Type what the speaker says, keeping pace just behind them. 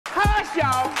Hush,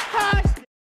 y'all. Hush.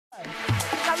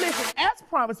 Now listen, as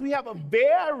promised, we have a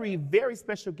very, very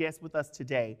special guest with us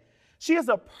today. She is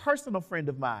a personal friend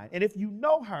of mine, and if you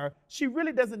know her, she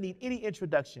really doesn't need any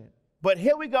introduction. But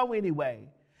here we go anyway.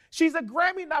 She's a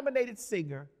Grammy-nominated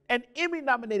singer, an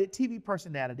Emmy-nominated TV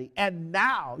personality, and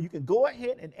now you can go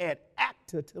ahead and add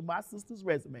actor to my sister's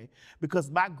resume because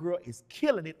my girl is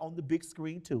killing it on the big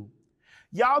screen too.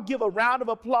 Y'all give a round of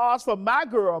applause for my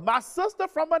girl, my sister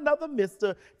from another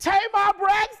mister, Tamar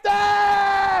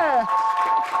Braxton!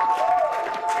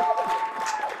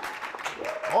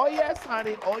 Oh yes,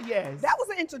 honey, oh yes. That was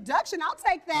an introduction, I'll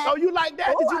take that. Oh, you like that?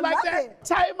 Ooh, Did you like that? it.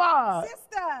 Tamar!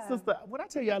 Sister, when I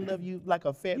tell you I love you like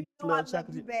a fat blood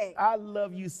chocolate, babe. I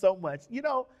love you so much. You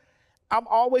know, I'm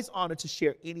always honored to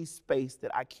share any space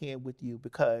that I can with you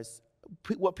because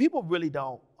what people really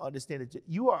don't understand is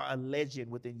you are a legend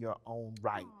within your own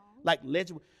right. Aww. Like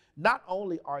legend. Not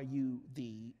only are you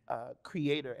the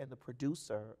creator and the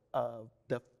producer of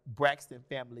the Braxton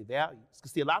family values,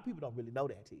 because see, a lot of people don't really know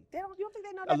that, T. You don't think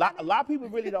they know that? A lot of people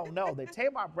really don't know that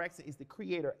Tamar Braxton is the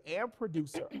creator and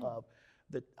producer of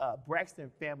the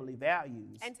Braxton family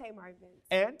values. And Tamar Events.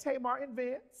 And Tamar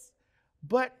Events.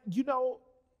 But, you know,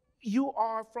 you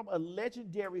are from a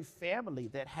legendary family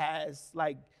that has,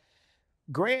 like,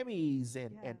 Grammys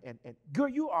and girl,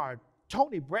 you are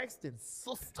Toni Braxton's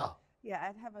sister. Yeah,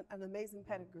 I have an amazing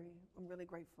pedigree. I'm really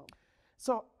grateful.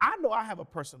 So I know I have a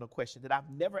personal question that I've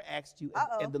never asked you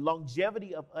in the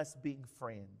longevity of us being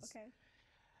friends. Okay.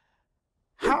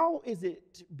 How has it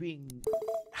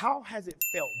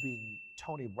felt being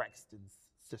Toni Braxton's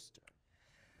sister?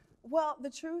 Well, the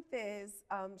truth is,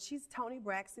 she's Toni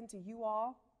Braxton to you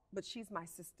all, but she's my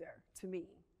sister to me.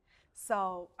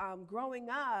 So growing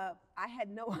up, I had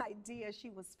no idea she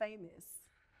was famous.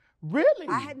 Really?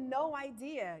 I had no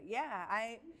idea.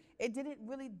 Yeah, it didn't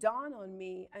really dawn on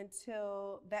me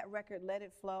until that record, Let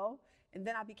It Flow, and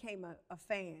then I became a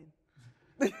fan.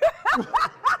 Because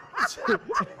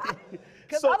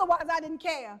otherwise I didn't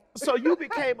care. So you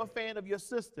became a fan of your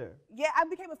sister? Yeah, I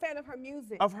became a fan of her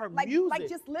music. Of her music? Like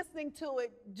just listening to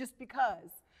it just because.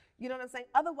 You know what I'm saying?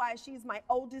 Otherwise, she's my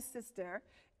oldest sister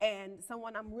and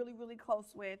someone I'm really, really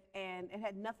close with, and it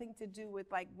had nothing to do with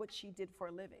like what she did for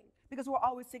a living because we're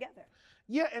always together.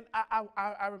 Yeah, and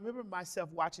I remember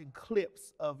myself watching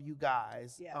clips of you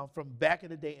guys from back in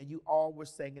the day, and you all were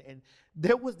singing, and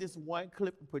there was this one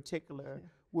clip in particular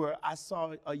where I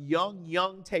saw a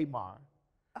young Tamar.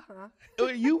 I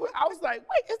was like,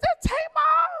 wait, is that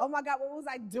Tamar? Oh my God, what was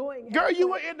I doing? Girl, you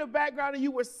were in the background and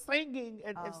you were singing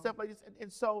and stuff like this.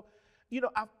 And so, you know,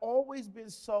 I've always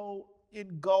been so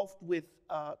engulfed with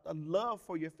a love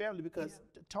for your family because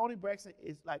Toni Braxton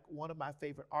is like one of my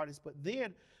favorite artists. But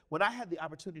then when I had the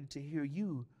opportunity to hear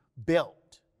you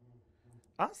belt,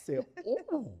 I said,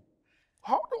 oh,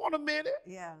 hold on a minute.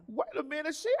 Yeah. Wait a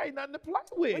minute, she ain't nothing to play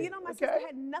with. Well, you know, my sister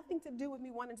had nothing to do with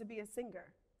me wanting to be a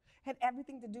singer. Had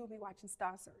everything to do with me watching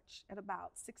Star Search at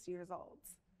about 6 years old.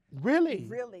 Really?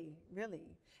 Really,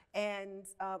 really. And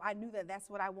I knew that that's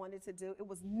what I wanted to do. It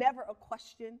was never a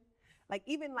question. Like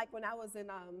even like when I was in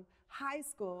high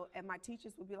school and my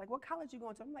teachers would be like, what college are you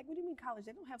going to? I'm like, what do you mean college?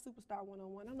 They don't have Superstar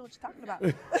 101. I don't know what you're talking about.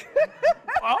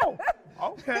 Oh,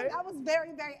 okay. I was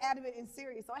very, very adamant and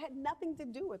serious. So I had nothing to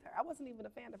do with her. I wasn't even a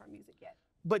fan of her music yet.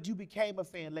 But you became a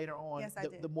fan later on. Yes, I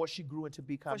did. The more she grew into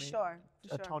becoming for sure.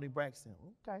 Toni Braxton.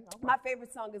 Okay. All right. My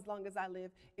favorite song is Long As I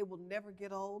Live. It will never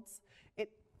get old.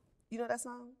 You know that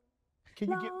song? Can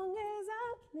you Long as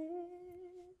I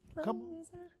live, long as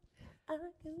I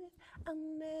can live, I'll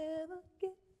never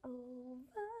get over.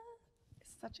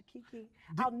 It's such a kiki.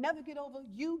 I'll never get over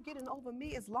you getting over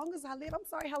me as long as I live. I'm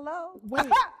sorry, hello?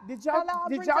 Wait, did y'all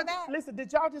listen,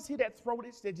 did y'all just hear that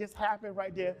throatage that just happened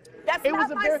right there? That's not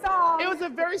my song. It was a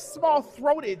very small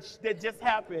throatage that just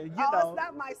happened, you know. It's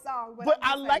not my song. But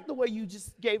I like the way you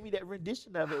just gave me that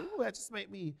rendition of it. Ooh, that just made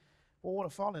me want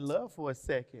to fall in love for a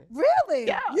second. Really?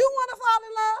 Yeah. You want to fall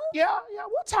in love? Yeah,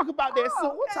 we'll talk about that soon.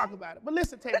 We'll talk about it. But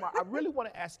listen, Tamar, I really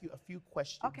want to ask you a few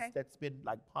questions that's been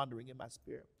like pondering in my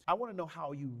spirit. I want to know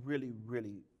how you really,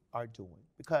 really are doing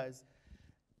because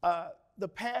the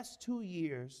past 2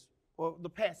 years, or the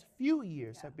past few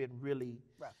years have been really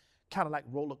kind of like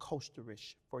roller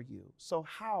coaster-ish for you. So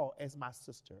how, as my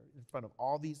sister, in front of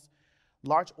all these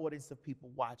large audience of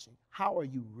people watching, how are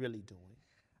you really doing?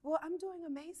 Well, I'm doing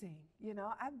amazing. You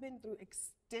know, I've been through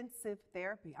extensive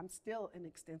therapy. I'm still in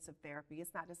extensive therapy.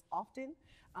 It's not as often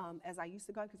as I used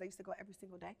to go because I used to go every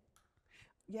single day.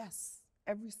 Yes,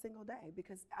 every single day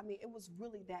because, I mean, it was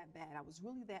really that bad. I was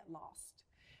really that lost.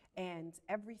 And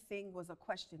everything was a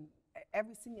question,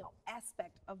 every single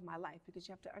aspect of my life because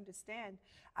you have to understand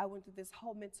I went through this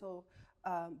whole mental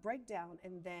breakdown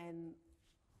and then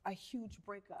a huge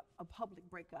breakup, a public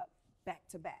breakup back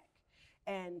to back.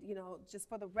 And, you know, just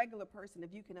for the regular person,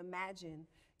 if you can imagine,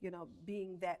 you know,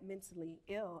 being that mentally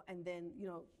ill and then, you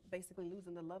know, basically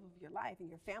losing the love of your life and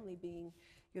your family being,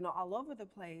 you know, all over the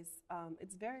place,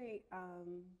 it's very,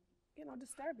 you know,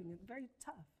 disturbing. It's very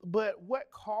tough. But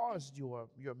what caused your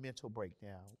mental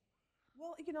breakdown?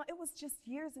 Well, you know, it was just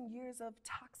years and years of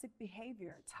toxic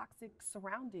behavior, toxic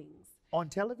surroundings. On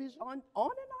television? On and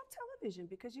on television,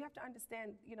 because you have to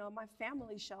understand, you know, my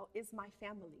family show is my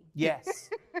family.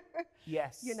 Yes.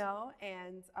 Yes. You know,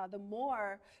 and the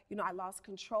more, you know, I lost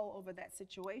control over that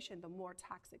situation, the more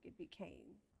toxic it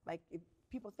became. Like, if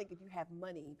people think if you have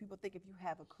money, people think if you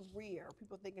have a career,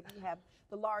 people think if you have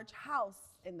the large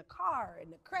house and the car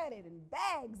and the credit and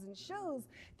bags and shoes,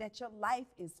 that your life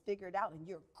is figured out and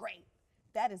you're great.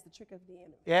 That is the trick of the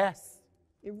enemy. Yes.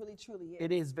 It really, truly is.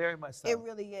 It is very much so. It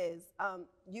really is.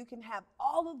 You can have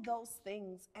all of those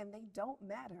things and they don't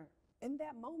matter. In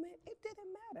that moment, it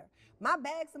didn't matter. My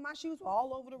bags and my shoes were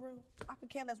all over the room. I could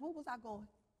care less. Where was I going?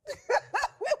 Where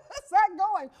was I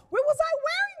going? Where was I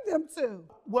wearing them to?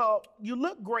 Well, you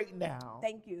look great now.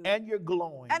 Thank you. And you're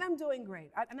glowing. And I'm doing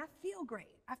great. And I feel great.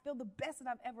 I feel the best that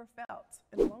I've ever felt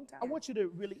in a long time. I want you to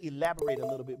really elaborate a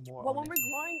little bit more Well, on when that.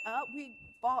 we're growing up, we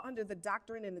fall under the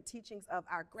doctrine and the teachings of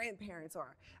our grandparents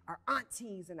or our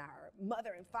aunties and our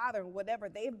mother and father and whatever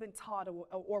they've been taught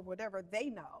or whatever they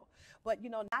know. But, you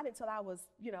know, not until I was,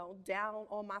 you know, down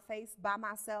on my face by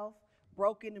myself,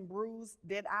 broken and bruised,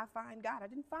 did I find God. I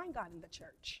didn't find God in the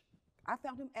church. I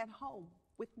found him at home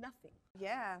with nothing.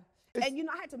 Yeah. And, you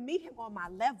know, I had to meet him on my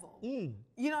level. You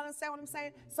know what I'm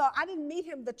saying? So I didn't meet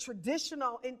him the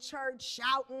traditional in church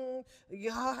shouting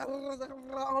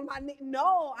on my knee.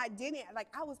 No, I didn't. Like,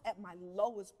 I was at my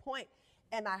lowest point,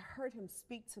 and I heard him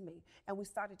speak to me, and we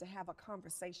started to have a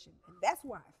conversation, and that's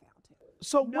where I found him.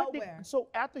 So Nowhere.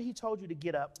 after he told you to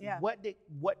get up, Yeah.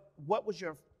 what was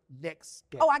your next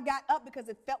step? Oh, I got up because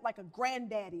it felt like a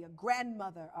granddaddy, a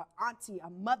grandmother, an auntie, a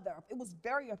mother. It was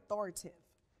very authoritative.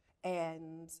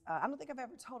 And I don't think I've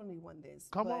ever told anyone this.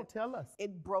 Come on, but tell us.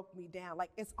 It broke me down. Like,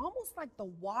 it's almost like the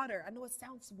water. I know it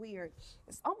sounds weird.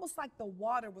 It's almost like the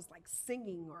water was like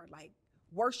singing or like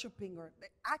worshiping, or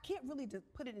I can't really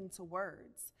put it into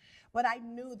words. But I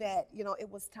knew that, you know, it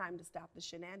was time to stop the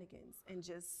shenanigans and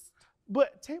just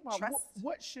But Tamar, trust.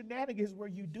 what shenanigans were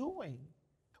you doing?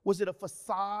 Was it a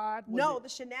facade? No, the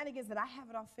shenanigans that I have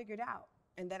it all figured out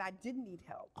and that I didn't need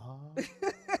help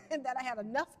and that I had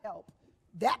enough help.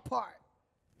 That part.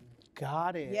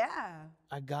 Got it. Yeah.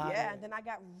 I got it. Yeah, and then I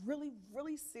got really,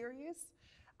 really serious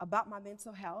about my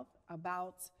mental health,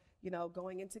 about, you know,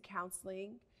 going into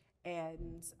counseling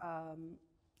and,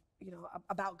 you know,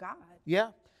 about God. Yeah.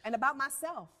 And about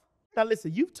myself. Now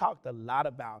listen, you've talked a lot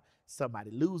about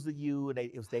somebody losing you and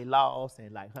if they lost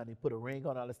and like, honey, put a ring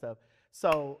on all this stuff.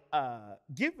 So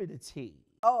give me the tea.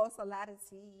 Oh, it's a lot of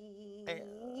tea.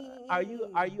 Are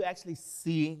you actually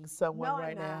seeing someone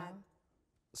right I'm now? not.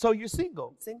 So you're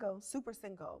single? Single, super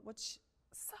single, which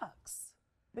sucks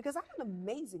because I'm an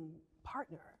amazing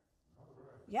partner.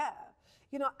 Yeah.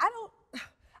 You know,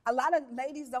 a lot of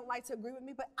ladies don't like to agree with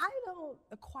me, but I don't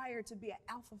aspire to be an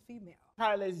alpha female.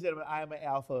 Hi, ladies and gentlemen, I am an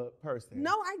alpha person.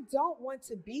 No, I don't want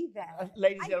to be that.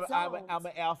 Ladies and gentlemen, don't. I'm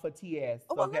an alpha TS.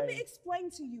 Well, okay? let me explain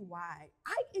to you why.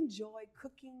 I enjoy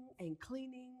cooking and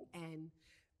cleaning and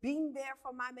being there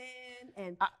for my man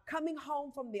and coming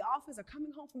home from the office or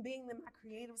coming home from being in my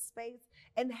creative space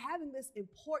and having this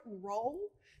important role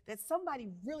that somebody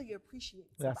really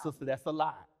appreciates. Sister, that's a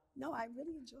lot. No, I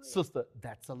really enjoy it. Sister,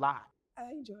 that's a lot. I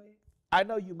enjoy it. I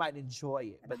know you might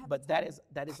enjoy it, but that is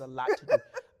a lot to do.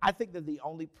 I think that the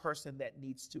only person that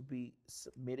needs to be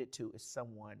submitted to is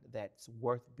someone that's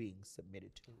worth being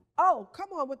submitted to. Oh,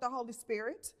 come on with the Holy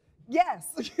Spirit.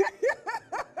 Yes.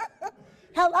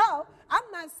 Hello. I'm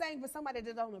not saying for somebody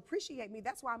that don't appreciate me,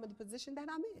 that's why I'm in the position that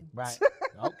I'm in. Right.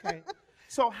 Okay.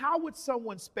 So how would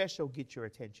someone special get your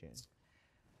attention?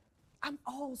 I'm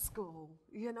old school.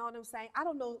 You know what I'm saying? I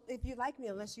don't know if you like me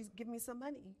unless you give me some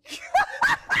money.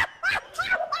 How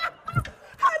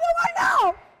do I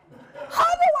know?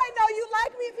 How do I know you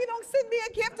like me if you don't send me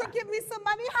a gift or give me some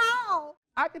money? How?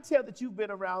 I can tell that you've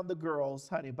been around the girls,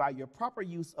 honey, by your proper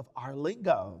use of our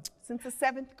lingo. Since the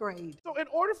 7th grade. So in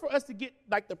order for us to get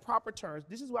like the proper terms,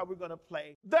 this is why we're gonna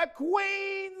play the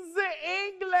Queen's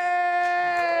English.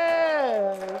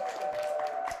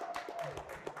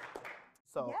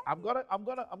 So Yay. I'm gonna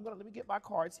let me get my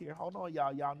cards here. Hold on,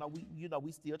 y'all. Y'all know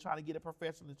we still trying to get it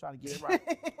professional and trying to get it right.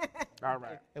 All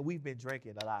right. And we've been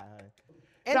drinking a lot, honey.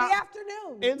 In the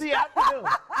afternoon. In the afternoon.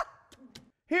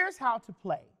 Here's how to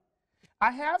play. I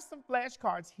have some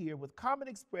flashcards here with common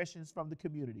expressions from the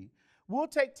community. We'll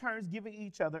take turns giving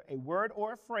each other a word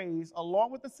or a phrase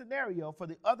along with a scenario for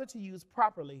the other to use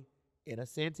properly in a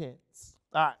sentence.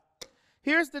 All right.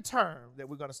 Here's the term that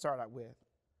we're going to start out with.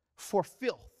 For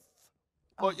filth.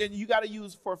 Oh. And you got to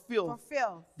use for filth. For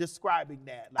filth. Describing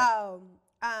that. Like,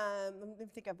 let me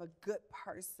think of a good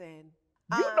person.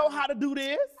 You know how to do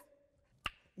this.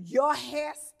 Your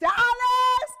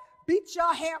hairstylist beat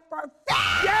your hair for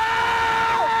filth.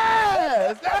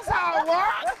 Yes! That's how it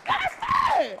works. That's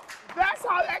it. That's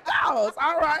how that goes.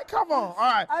 All right, come on. All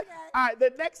right. Okay. All right,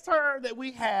 the next term that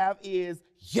we have is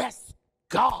yes,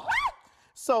 God.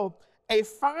 So a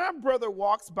fine brother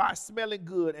walks by smelling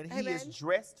good and he is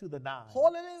dressed to the nines.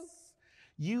 Holiness.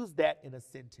 Use that in a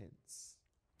sentence.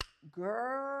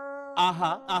 Girl.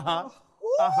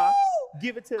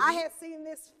 Give it to me. I had seen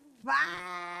this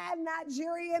fine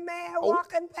Nigerian man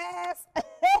walking past.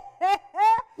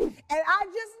 And I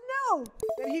just knew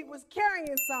that he was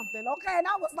carrying something, okay? And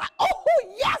I was like, oh,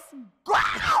 yes,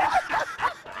 God.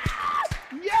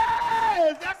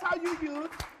 Yes, that's how you use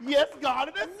yes, God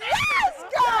in a sentence. Yes,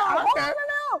 God. Okay.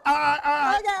 No. All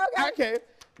right. Okay.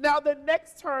 Now, the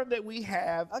next term that we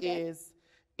have is,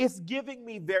 it's giving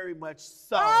me very much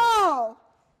so. Oh.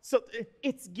 So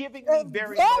it's giving me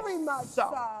very much so.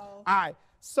 All right.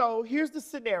 So here's the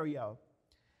scenario.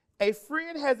 A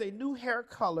friend has a new hair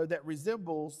color that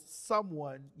resembles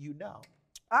someone you know.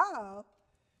 Oh.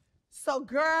 So,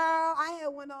 girl, I had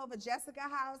went over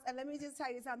Jessica's house, and let me just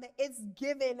tell you something. It's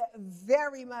given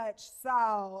very much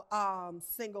so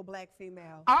single black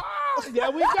female. Oh,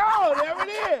 there we go. There it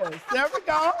is. There we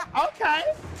go. Okay.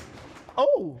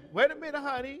 Oh, wait a minute,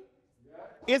 honey.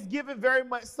 It's giving very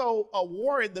much so a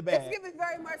war in the bag. It's giving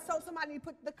very much so somebody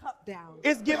put the cup down.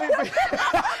 It's giving.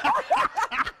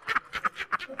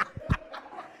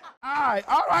 All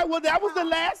right. Well, that was the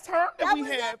last term that we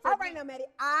had. All right, now, Maddie,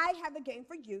 I have a game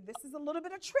for you. This is a little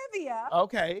bit of trivia.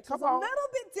 Okay, come on. It's a little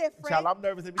bit different. Child, I'm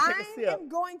nervous. Let me take a sip. I am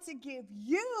going to give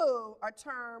you a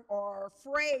term or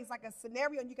phrase, like a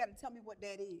scenario, and you got to tell me what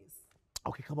that is.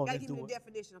 Okay, come on, let's do it. You got to give me the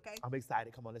definition, okay? I'm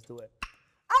excited. Come on, let's do it.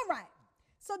 All right.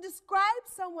 So describe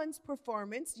someone's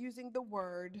performance using the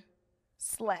word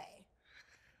slay.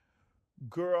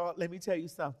 Girl, let me tell you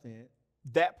something.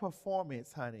 That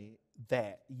performance, honey,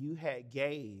 that you had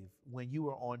gave when you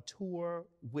were on tour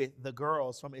with the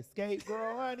girls from Escape,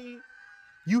 girl, honey,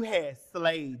 you had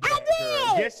slayed that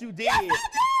girl. Yes, you did. Yes, I did.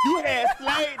 You had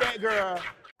slayed that girl. Okay.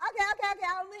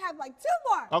 I only have like 2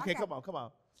 more. Okay, come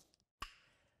on.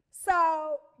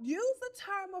 So use a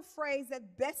term or phrase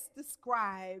that best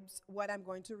describes what I'm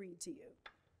going to read to you.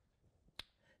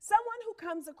 Someone who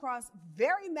comes across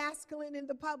very masculine in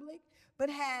the public, but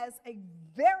has a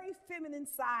very feminine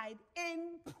side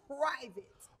in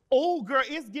private. Oh, girl,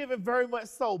 it's giving very much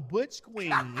so Butch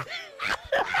Queen.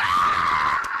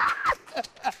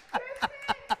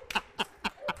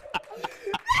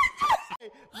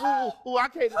 Ooh, I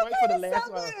can't wait for the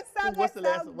last one. What's the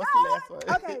last one?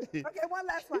 Okay, one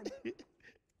last one.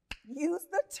 Use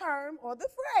the term or the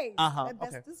phrase that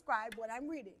best describe what I'm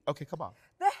reading. Okay, come on.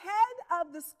 The head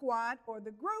of the squad or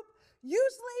the group,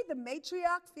 usually the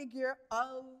matriarch figure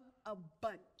of a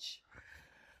bunch.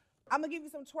 I'm gonna give you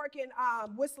some twerking,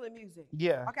 whistling music.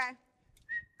 Yeah. Okay.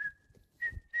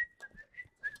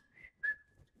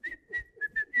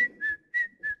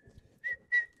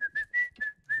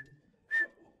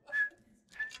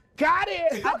 Got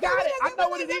it. I got it. I know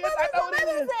what it is.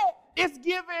 It's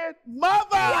giving mother.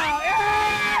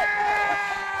 Yeah!